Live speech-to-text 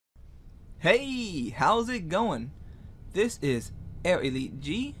Hey, how's it going? This is Air Elite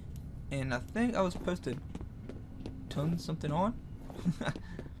G, and I think I was supposed to turn something on. I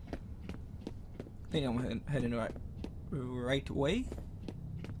think I'm heading the right way,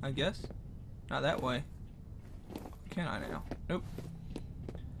 I guess. Not that way. Can I now? Nope.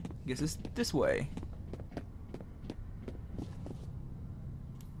 Guess it's this way.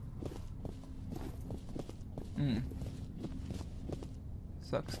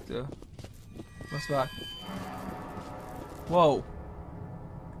 Sucks to. What's that? Whoa.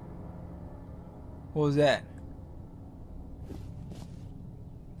 What was that?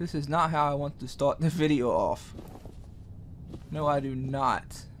 This is not how I want to start the video off. No, I do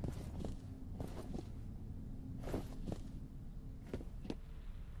not.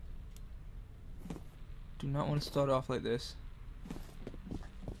 Do not want to start off like this.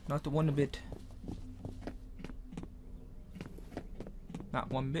 Not the one bit. Not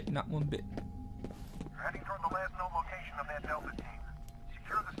one bit, not one bit. You're heading toward the last known location of that Delta team.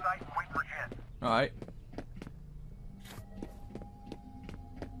 Secure the site and wait for Jen. Alright.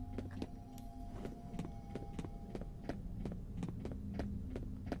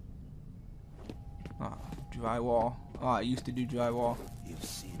 Drywall. Oh, I used to do drywall. You've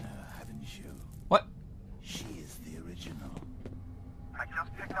seen her, haven't you? What? She is the original. I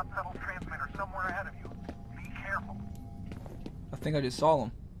just picked up Settle's transmitter somewhere ahead of you. Be careful. I think I just saw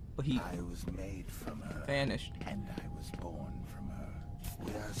him, but he I was made from her. vanished. And I was born from her.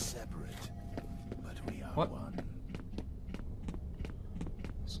 We are separate, but we are What? one.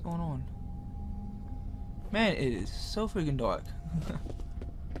 What's going on? Man, it is so freaking dark.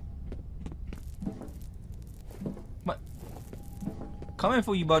 What? Coming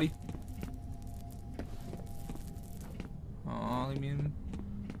for you, buddy. Oh, let me in.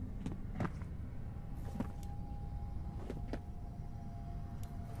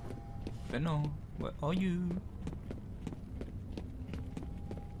 Venom, what are you?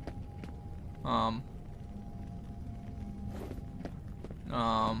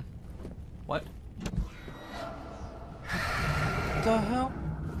 What? What the hell?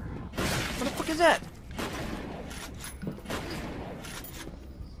 What the fuck is that?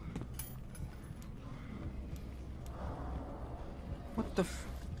 What the f—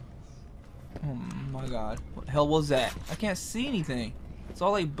 oh my god. What the hell was that? I can't see anything. It's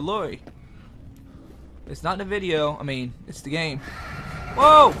all like blurry. It's not the video. I mean, it's the game.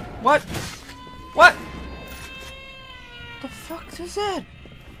 Whoa! What? What? The fuck is that?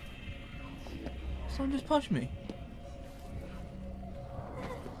 Someone just punched me.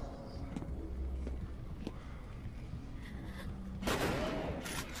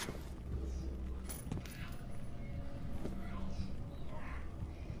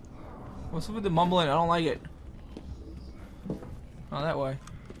 What's up with the mumbling? I don't like it. Oh, that way.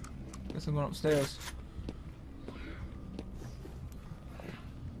 Guess I'm going upstairs.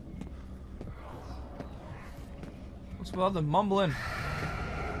 What's with all the mumbling?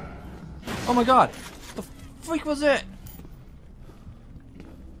 Oh my god! The freak was it?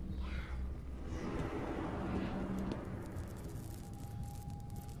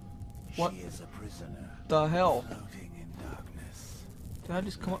 What She is a prisoner. the hell? Floating in darkness. Did I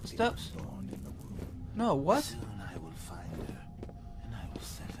just come up the steps? Born in the womb. No, what? Soon I will find her, and I will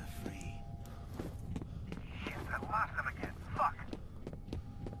set her free. Shit, I lost him again. Fuck.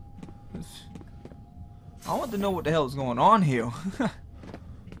 I want to know what the hell is going on here.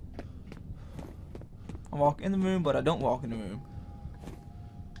 I walk in the room, but I don't walk in the room.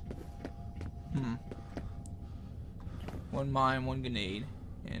 One mine, one grenade,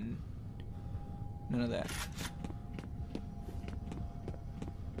 and none of that.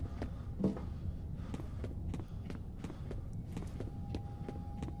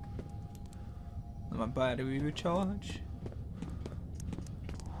 Let my battery recharge.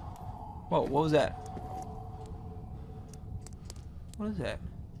 Whoa, what was that? What is that?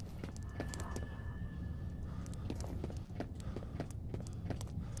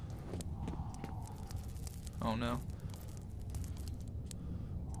 Oh no.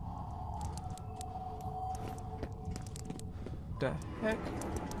 The heck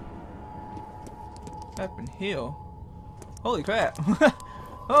happened here? Holy crap!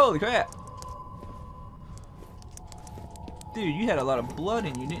 Holy crap! Dude, you had a lot of blood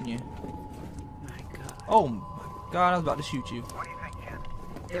in you, didn't you? My God. Oh my god, I was about to shoot you. What do you think, Jen?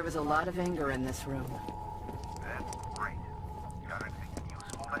 There was a lot of anger in this room. That's great. You got anything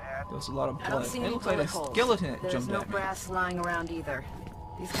useful to add? There was a lot of I blood. don't see It any looks like a bullet holes. skeleton that There's jumped no at me. brass lying around either.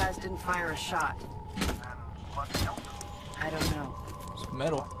 These guys didn't fire a shot. And what else? I don't know. It's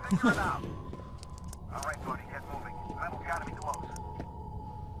metal. Figure it out. All right, buddy, get moving. Metal's gotta be close.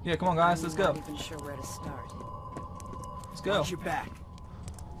 Yeah, come on, guys, let's go. I'm not even sure where to start. Let's go. Watch your back.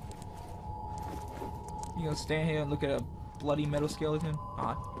 You gonna stand here and look at a bloody metal skeleton?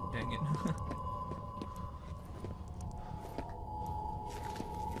 Ah, dang it.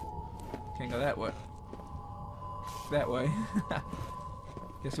 Can't go that way. That way.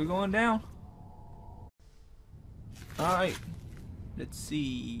 Guess we're going down. Alright. Let's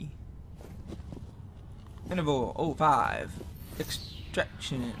see. Interval 05.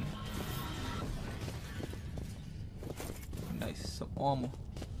 Extraction. Nice. Some armor.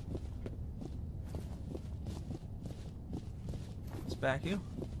 What's back here?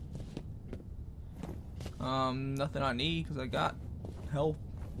 Nothing I need because I got health.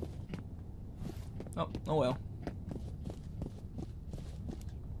 Oh well.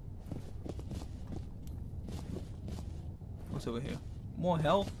 What's over here? More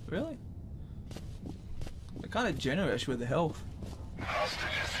health? Really? They're kind of generous with the health.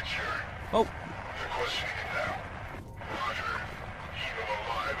 Hostage is secure. Oh! They're questioning him now. Roger. Keep him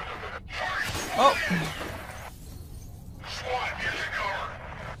alive until the fire. Oh! SWAT, get to cover.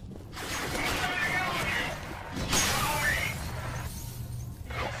 I'm sending out of you. Follow me.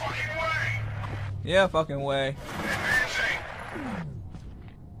 No fucking way. Yeah, fucking way. Advancing.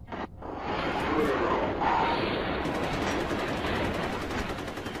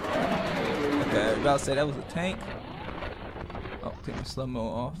 Okay, I was about to say that was a tank. Oh, take my slow-mo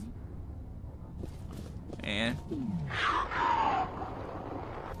off. And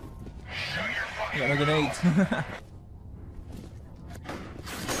got no grenades.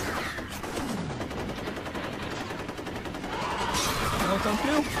 Oh, some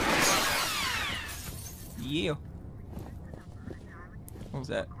too. Yeah. What was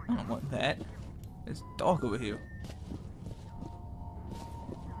that? I don't want that. It's dark over here.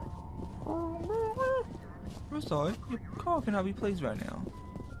 I'm sorry, your call cannot be placed right now.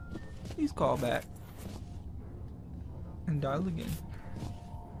 Please call back. And dial again.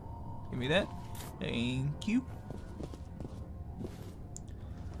 Give me that. Thank you.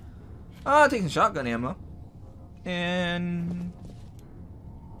 Ah, taking shotgun ammo. And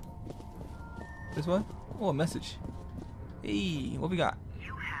this one? Oh, a message. Hey, what we got?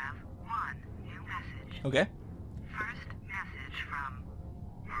 You have one new message. Okay. First message from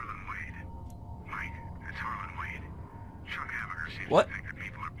Harlan Wade. Mike, it's Harlan Wade. Chuck Haviger seems What? to think that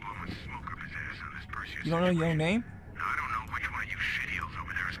people are blowing smoke up his ass on this Perseus. You don't know your own name? I don't know which one of you shitheels over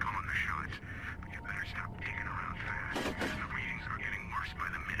there is calling the shots, but you better stop digging around fast, because the readings are getting worse by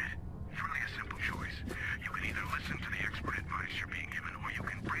the minute. It's really a simple choice. You can either listen to the expert advice you're being given, or you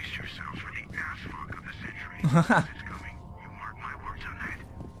can brace yourselves for the ass fuck of the century. It's coming. You mark my words on that.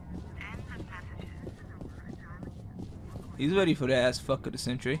 end of messages. He's ready for the ass fuck of the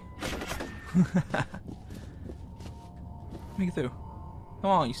century. Make it through.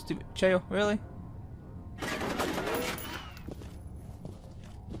 Come on, you stupid chayo, really?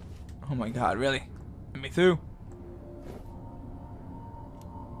 Oh my god, really? Let me through.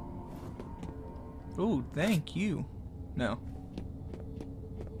 Ooh, thank you. No.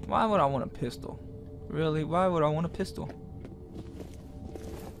 Why would I want a pistol? Really? Why would I want a pistol?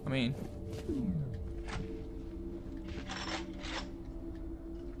 I mean...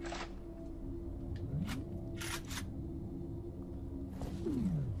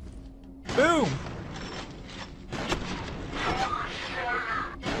 Boom!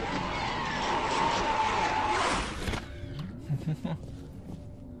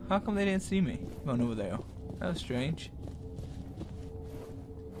 How come they didn't see me going over there? That was strange.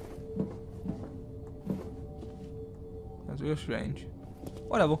 That's real strange.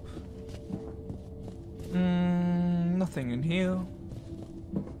 Whatever. Nothing in here.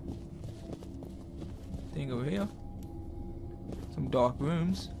 Thing over here. Some dark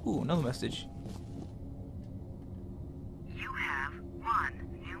rooms. Ooh, another message. You have one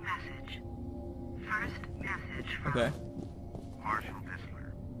new message. First message from Okay. Marshall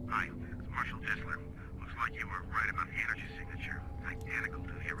Disler. Hi, it's Marshall Disler. Looks like you were right about the energy signature. Identical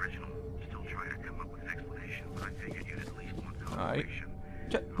to the original. Still trying to come up with an explanation, but I figured you'd at least want Alright. confirmation.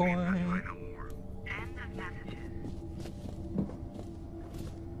 Checkpoint. I know more. end of messages.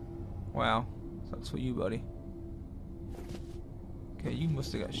 Wow. Sucks for you, buddy. Okay, you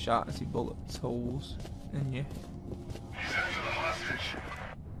must have got shot. I see bullets holes in you. He's after the hostage.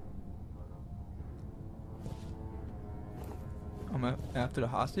 I'm after the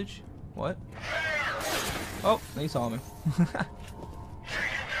hostage? What? Oh, they saw me.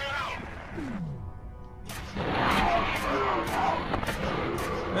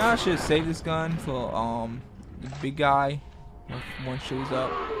 Maybe I should save this gun for the big guy if one shows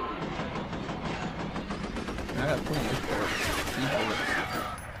up. I got plenty of bullets. These bullets.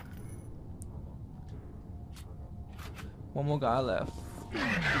 One more guy left.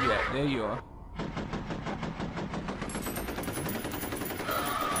 Yeah, there you are.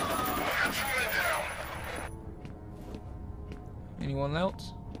 Anyone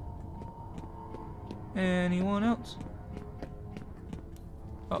else? Anyone else?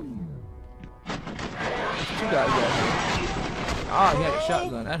 Oh. There's 2 guys out here. Ah, he had a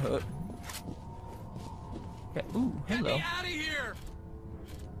shotgun. That hurt. Yeah. Ooh, hello. Get me out of here!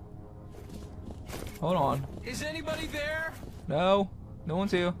 Hold on. Is anybody there? No. No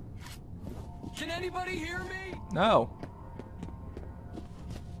one's here. Can anybody hear me? No.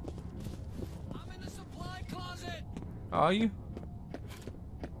 I'm in the supply closet. Are you?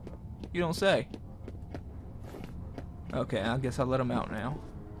 You don't say. Okay, I guess I'll let him out now.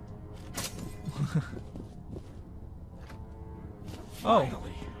 Oh.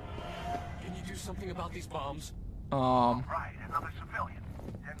 Finally. Can you do something about these bombs? Right, another civilian.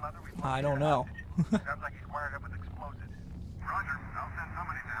 Dead mother reported I don't a know. hostage. Sounds like he's wired up with explosives. Roger, I'll send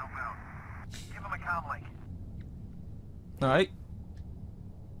somebody to help out. Give him a comm link. Alright.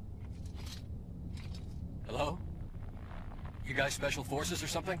 Hello? You guys special forces or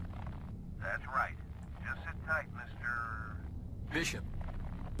something? That's right. Just sit tight, Mr. Bishop.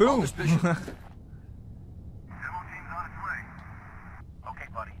 Boom. Officer Bishop. Demo team's on its way. Okay,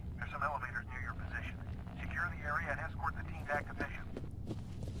 buddy. There's some elevators near your position. Secure the area and escort the team to active mission.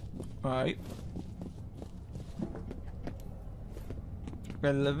 Alright.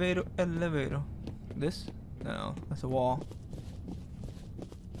 Elevator, elevator. This? No, that's a wall.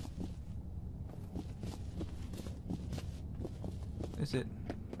 Is it?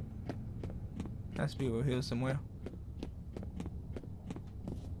 Has to be over here somewhere.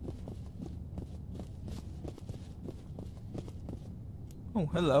 Oh,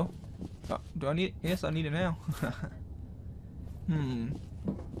 hello. Do I need it? Yes, I need it now.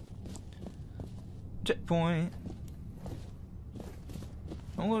 Checkpoint.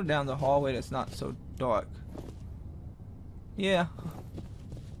 I'm going down the hallway that's not so dark. Yeah.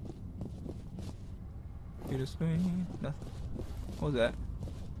 Computer screen. Nothing. What was that?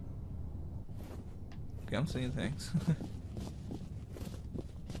 Okay, I'm seeing things.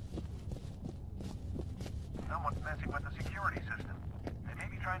 Someone's messing with the security system. They may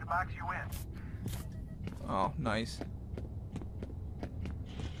be trying to box you in. Oh, nice.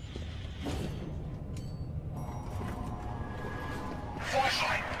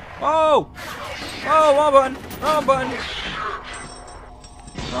 Oh! Oh, wrong button! Wrong button!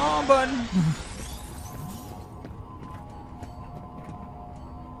 Wrong button!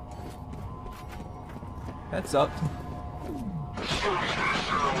 That sucked.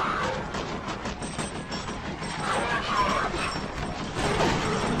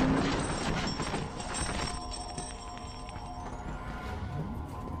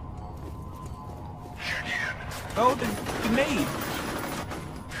 Oh, the grenade!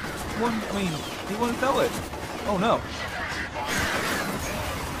 I mean, he wouldn't throw it. Oh no.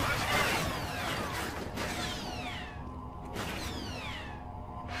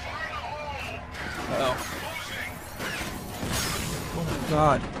 Oh my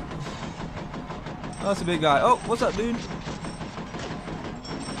god. Oh, that's a big guy. Oh, what's up, dude?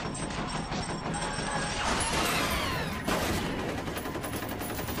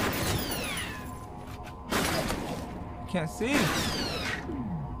 Can't see.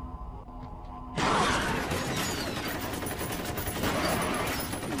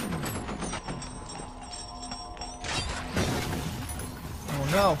 Oh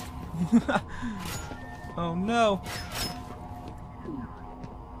no. Oh no.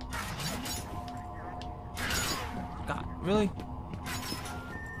 God, really?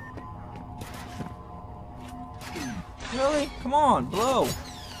 Really? Come on, blow.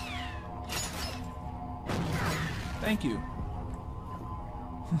 Thank you.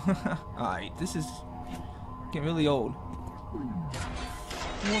 Alright, this is getting really old.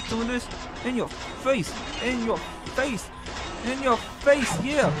 You want some of this? In your face! In your face! In your face!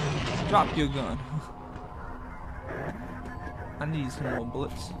 Yeah! Drop your gun. I need some more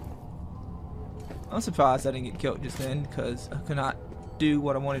bullets. I'm surprised I didn't get killed just then because I could not do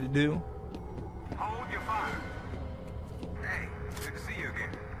what I wanted to do. Hold your fire. Hey, good to see you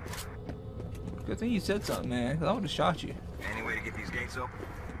again. Good thing you said something, man, because I would have shot you. Any way to get these gates open?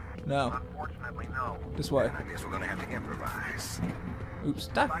 No. Unfortunately, no. This way. I guess we're gonna have to improvise. Oops,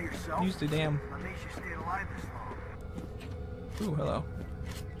 stop. By yourself? Use the damn. What makes you stay alive this long? Ooh, hello.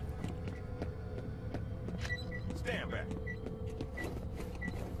 Stand back.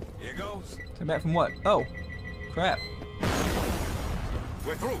 Here goes. Turn back from what? Oh, crap.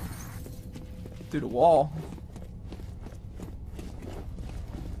 We're through. Through the wall.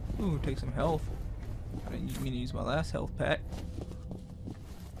 Ooh, take some health. I didn't mean to use my last health pack.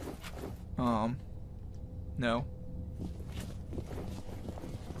 No.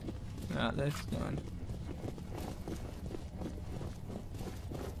 Nah, that's done.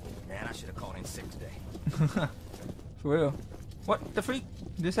 Man, I should have called in sick today. For real. What the freak?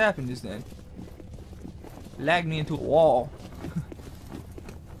 This happened just then. Lagged me into a wall.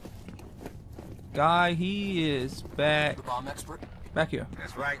 Guy, he is back. The bomb expert? Back here.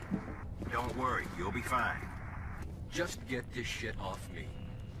 That's right. Don't worry, you'll be fine. Just get this shit off me.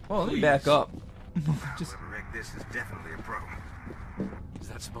 Well, let me back up. Just Whoever rigged this is definitely a pro. Is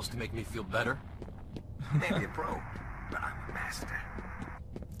that supposed to make me feel better? Maybe a pro, but I'm a master.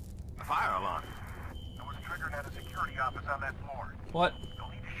 A fire alarm. There was a trigger at a security office on that floor. what? You'll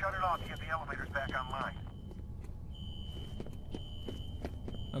need to shut it off to get the elevators back online.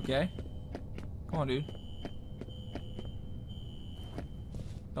 Okay. Come on, dude.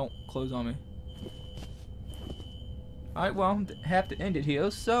 Don't close on me. Alright, well, have to end it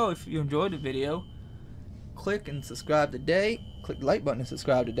here. So, if you enjoyed the video, click and subscribe today. Click the like button and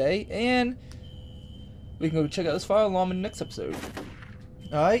subscribe today. And we can go check out this fire alarm in the next episode.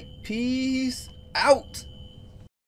 Alright, peace out.